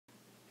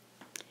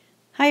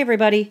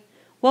everybody.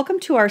 Welcome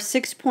to our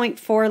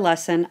 6.4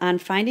 lesson on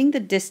finding the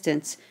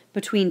distance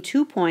between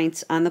 2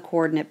 points on the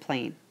coordinate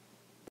plane.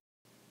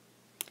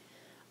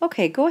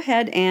 Okay, go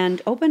ahead and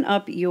open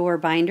up your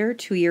binder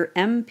to your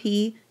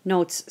MP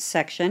Notes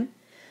section.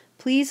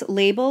 Please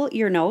label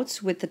your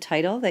notes with the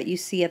title that you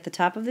see at the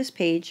top of this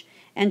page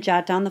and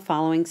jot down the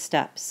following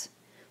steps.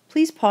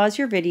 Please pause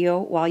your video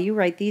while you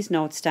write these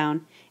notes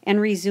down and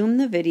resume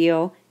the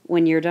video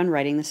when you're done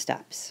writing the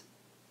steps.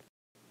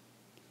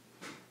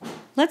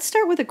 Let's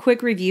start with a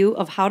quick review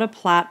of how to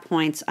plot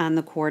points on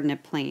the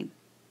coordinate plane.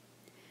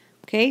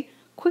 Okay,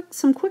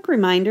 some quick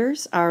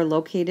reminders are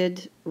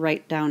located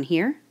right down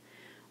here.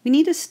 We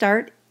need to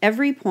start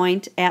every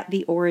point at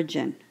the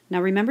origin.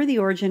 Now remember, the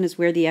origin is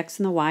where the x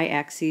and the y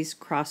axes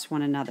cross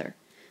one another.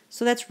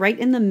 So that's right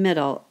in the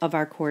middle of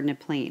our coordinate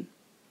plane.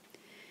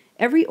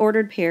 Every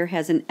ordered pair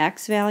has an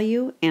x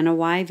value and a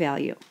y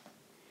value.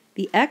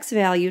 The x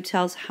value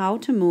tells how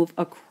to move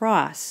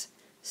across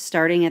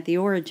starting at the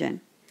origin,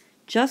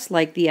 just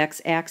like the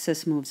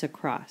x-axis moves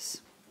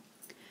across.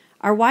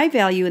 Our y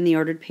value in the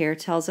ordered pair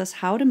tells us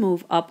how to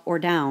move up or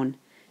down,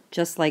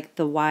 just like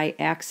the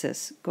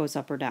y-axis goes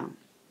up or down.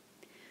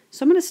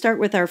 So I'm going to start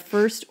with our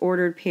first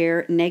ordered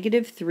pair,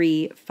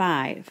 -3,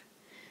 5.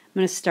 I'm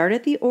going to start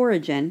at the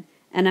origin,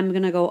 and I'm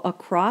going to go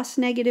across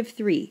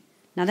 -3.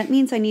 Now that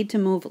means I need to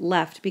move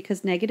left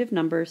because negative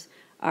numbers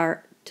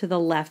are to the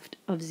left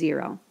of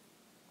 0.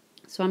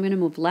 So I'm going to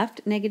move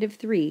left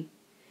 -3.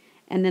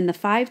 And then the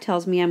 5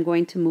 tells me I'm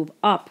going to move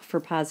up for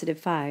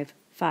 +5.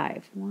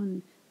 5.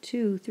 1,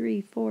 2,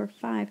 3, 4,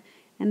 5.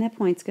 And that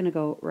point's going to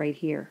go right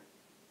here.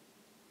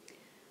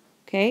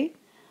 Okay?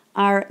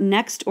 Our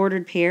next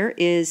ordered pair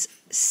is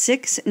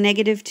 6,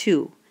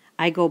 -2.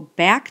 I go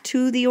back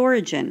to the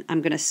origin. I'm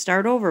going to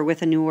start over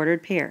with a new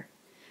ordered pair.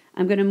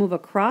 I'm going to move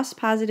across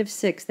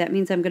 +6. That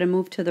means I'm going to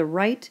move to the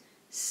right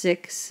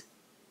 6.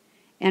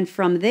 And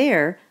from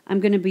there,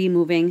 I'm going to be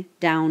moving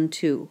down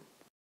 2.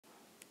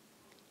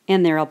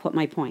 And there I'll put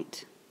my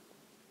point.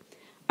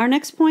 Our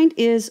next point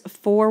is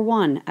 4,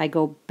 1. I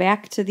go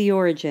back to the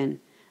origin.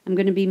 I'm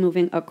going to be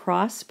moving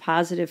across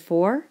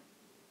 +4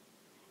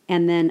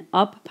 and then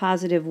up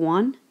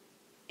 +1,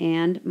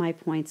 and my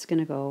point's going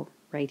to go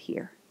right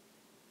here.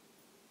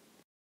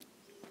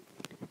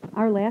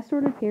 Our last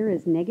ordered pair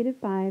is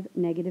 -5,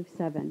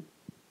 -7.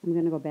 I'm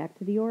going to go back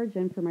to the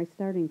origin for my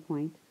starting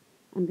point.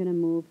 I'm going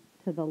to move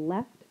to the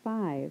left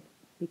 5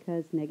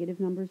 because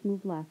negative numbers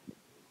move left,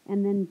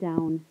 and then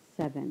down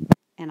 7,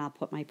 and I'll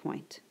put my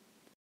point.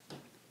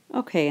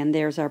 Okay, and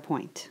there's our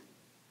point.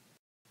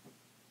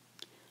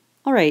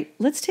 All right,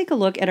 let's take a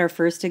look at our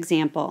first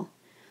example.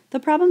 The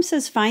problem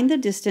says find the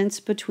distance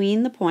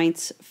between the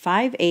points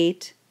 5,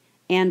 8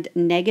 and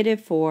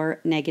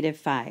 -4,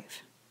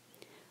 -5.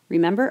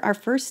 Remember, our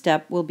first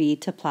step will be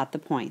to plot the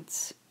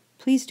points.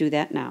 Please do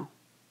that now.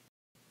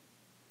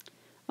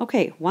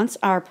 Okay, once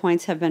our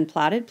points have been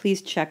plotted,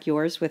 please check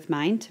yours with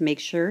mine to make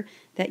sure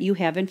that you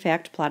have in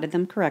fact plotted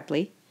them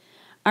correctly.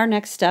 Our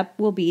next step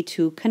will be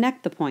to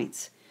connect the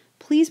points.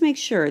 Please make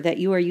sure that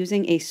you are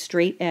using a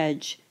straight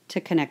edge to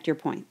connect your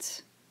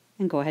points.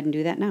 And go ahead and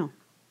do that now.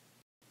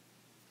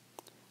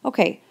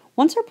 Okay,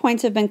 once our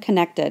points have been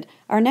connected,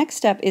 our next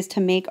step is to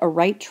make a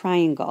right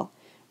triangle.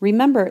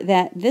 Remember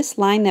that this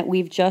line that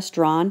we've just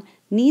drawn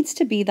needs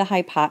to be the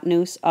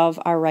hypotenuse of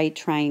our right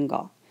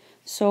triangle.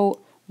 So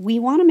we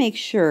want to make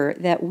sure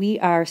that we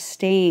are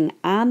staying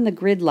on the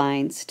grid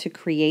lines to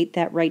create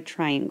that right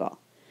triangle.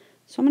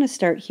 So I'm going to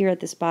start here at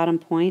this bottom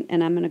point,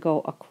 and I'm going to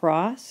go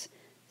across,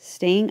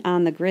 staying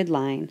on the grid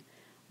line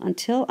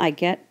until I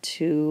get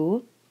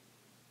to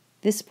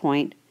this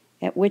point,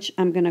 at which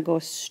I'm going to go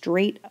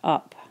straight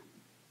up.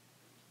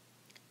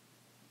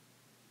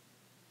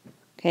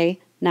 Okay,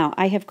 now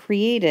I have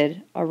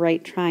created a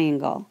right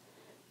triangle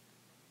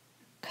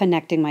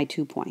connecting my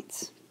 2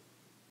 points.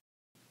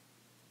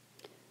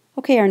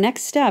 Okay, our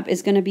next step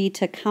is going to be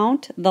to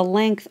count the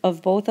length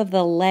of both of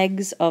the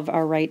legs of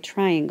our right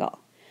triangle.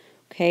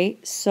 Okay,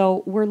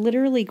 so we're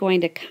literally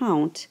going to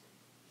count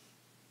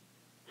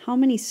how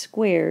many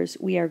squares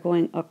we are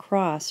going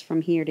across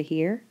from here to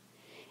here,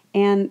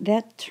 and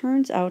that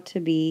turns out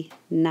to be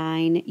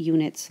 9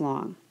 units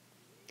long.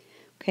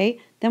 Okay,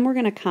 then we're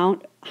going to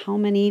count how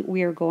many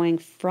we are going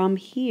from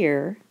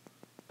here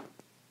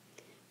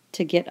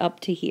to get up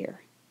to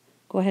here.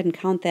 Go ahead and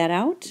count that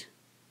out.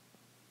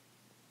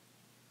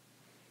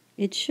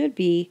 It should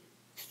be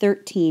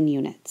 13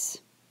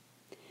 units.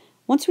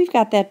 Once we've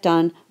got that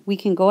done, we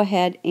can go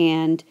ahead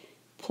and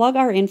plug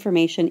our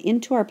information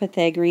into our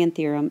Pythagorean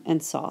theorem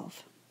and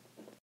solve.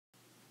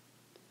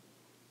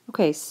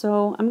 Okay,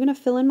 so I'm going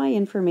to fill in my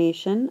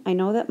information. I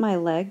know that my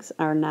legs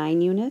are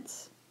 9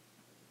 units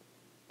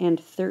and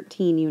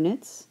 13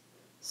 units.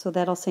 So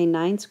that'll say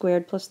 9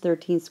 squared plus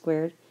 13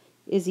 squared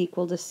is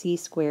equal to c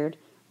squared,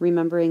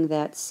 remembering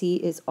that c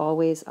is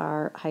always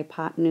our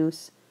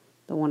hypotenuse,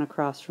 the one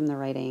across from the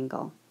right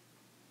angle.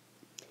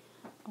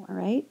 All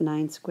right,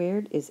 9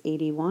 squared is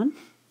 81.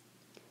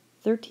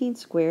 13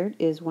 squared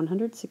is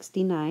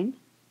 169,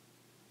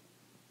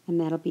 and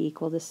that'll be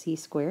equal to c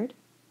squared.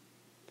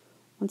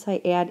 Once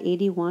I add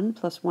 81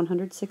 plus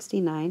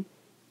 169,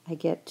 I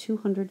get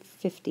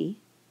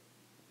 250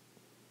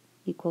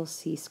 equals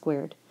c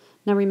squared.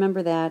 Now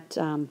remember that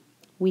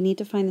we need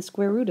to find the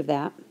square root of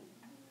that.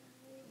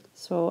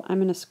 So I'm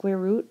going to square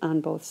root on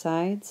both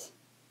sides.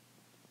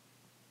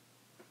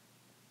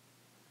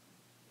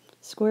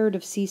 Square root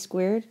of c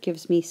squared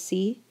gives me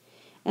c,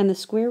 and the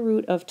square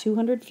root of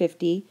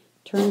 250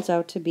 turns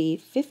out to be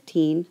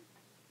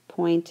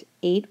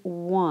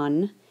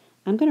 15.81.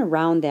 I'm going to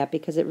round that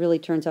because it really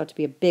turns out to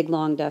be a big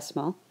long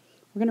decimal.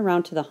 We're going to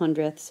round to the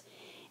hundredths.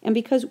 And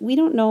because we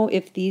don't know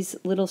if these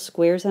little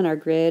squares on our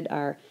grid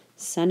are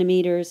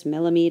centimeters,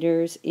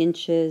 millimeters,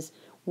 inches,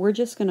 we're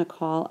just going to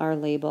call our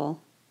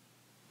label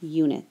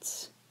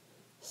units.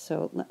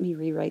 So let me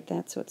rewrite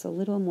that so it's a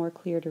little more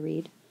clear to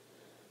read.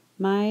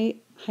 My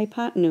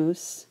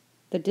hypotenuse,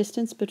 the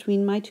distance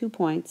between my 2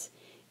 points,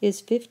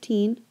 is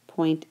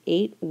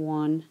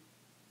 15.81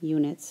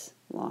 units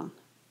long.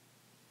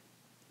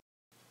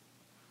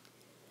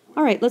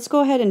 All right, let's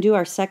go ahead and do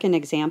our second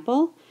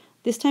example.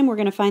 This time we're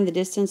going to find the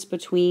distance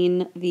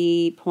between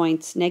the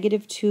points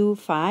 -2,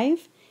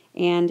 5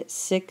 and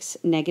 6,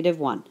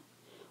 -1.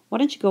 Why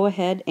don't you go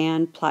ahead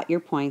and plot your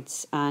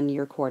points on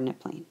your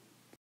coordinate plane.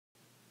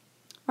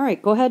 All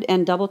right, go ahead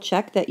and double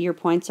check that your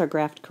points are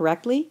graphed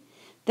correctly.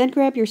 Then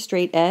grab your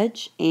straight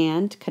edge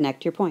and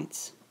connect your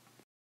points.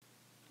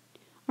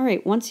 All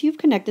right, once you've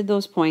connected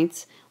those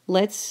points,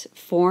 let's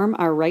form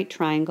our right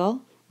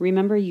triangle.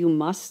 Remember, you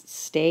must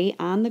stay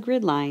on the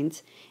grid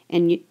lines,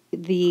 and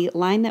the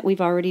line that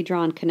we've already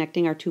drawn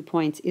connecting our 2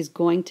 points is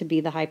going to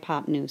be the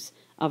hypotenuse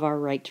of our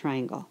right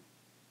triangle.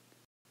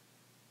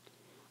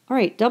 All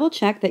right, double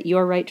check that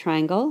your right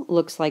triangle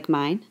looks like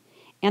mine,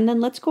 and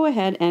then let's go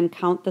ahead and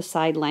count the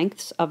side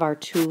lengths of our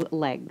 2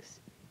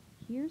 legs.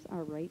 Here's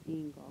our right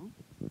angle,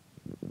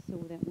 so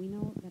that we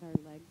know that our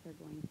legs are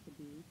going to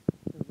be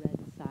the red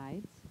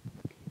sides.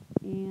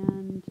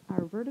 And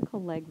our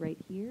vertical leg right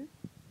here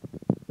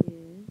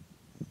is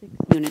 6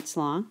 units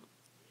long.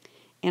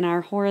 And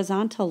our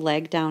horizontal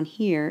leg down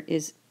here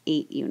is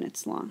 8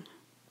 units long.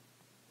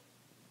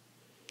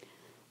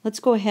 Let's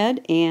go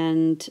ahead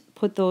and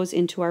put those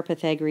into our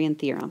Pythagorean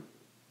theorem.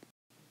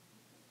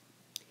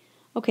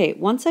 Okay,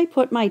 once I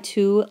put my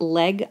 2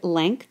 leg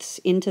lengths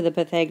into the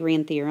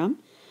Pythagorean theorem,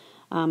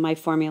 my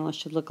formula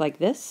should look like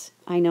this.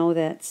 I know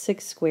that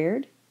 6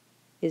 squared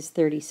is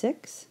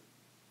 36,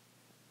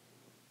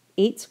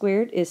 8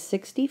 squared is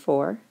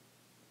 64,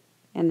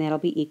 and that'll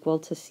be equal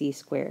to c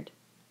squared.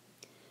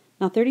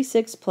 Now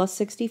 36 plus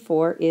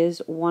 64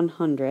 is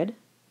 100,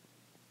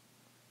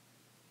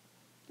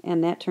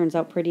 and that turns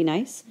out pretty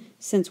nice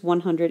since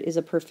 100 is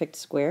a perfect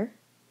square,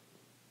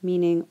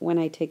 meaning when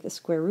I take the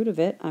square root of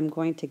it, I'm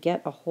going to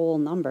get a whole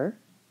number.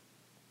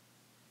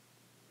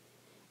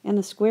 And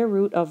the square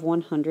root of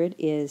 100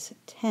 is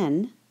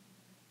 10.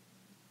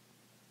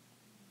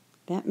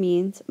 That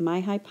means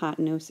my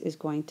hypotenuse is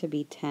going to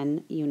be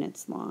 10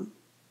 units long.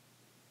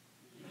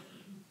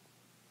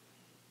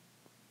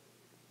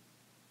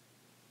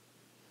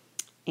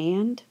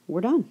 And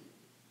we're done.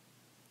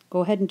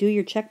 Go ahead and do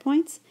your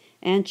checkpoints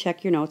and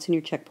check your notes and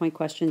your checkpoint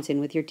questions in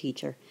with your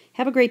teacher.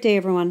 Have a great day,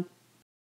 everyone.